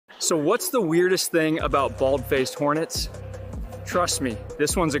So what's the weirdest thing about bald-faced hornets? Trust me,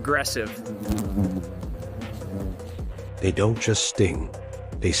 this one's aggressive. They don't just sting,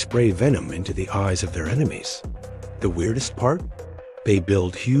 they spray venom into the eyes of their enemies. The weirdest part? They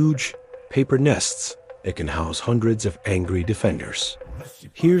build huge paper nests that can house hundreds of angry defenders.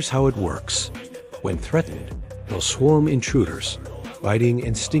 Here's how it works. When threatened, they'll swarm intruders, biting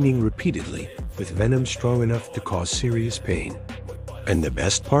and stinging repeatedly with venom strong enough to cause serious pain. And the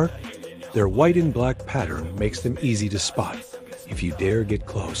best part? Their white and black pattern makes them easy to spot if you dare get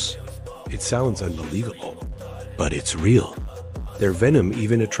close. It sounds unbelievable, but it's real. Their venom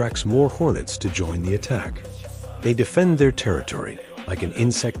even attracts more hornets to join the attack. They defend their territory like an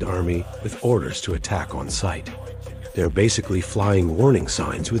insect army with orders to attack on sight. They're basically flying warning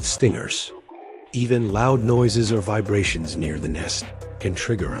signs with stingers. Even loud noises or vibrations near the nest can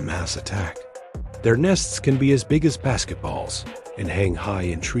trigger a mass attack. Their nests can be as big as basketballs and hang high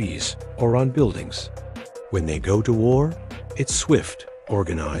in trees or on buildings. When they go to war, it's swift,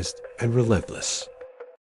 organized, and relentless.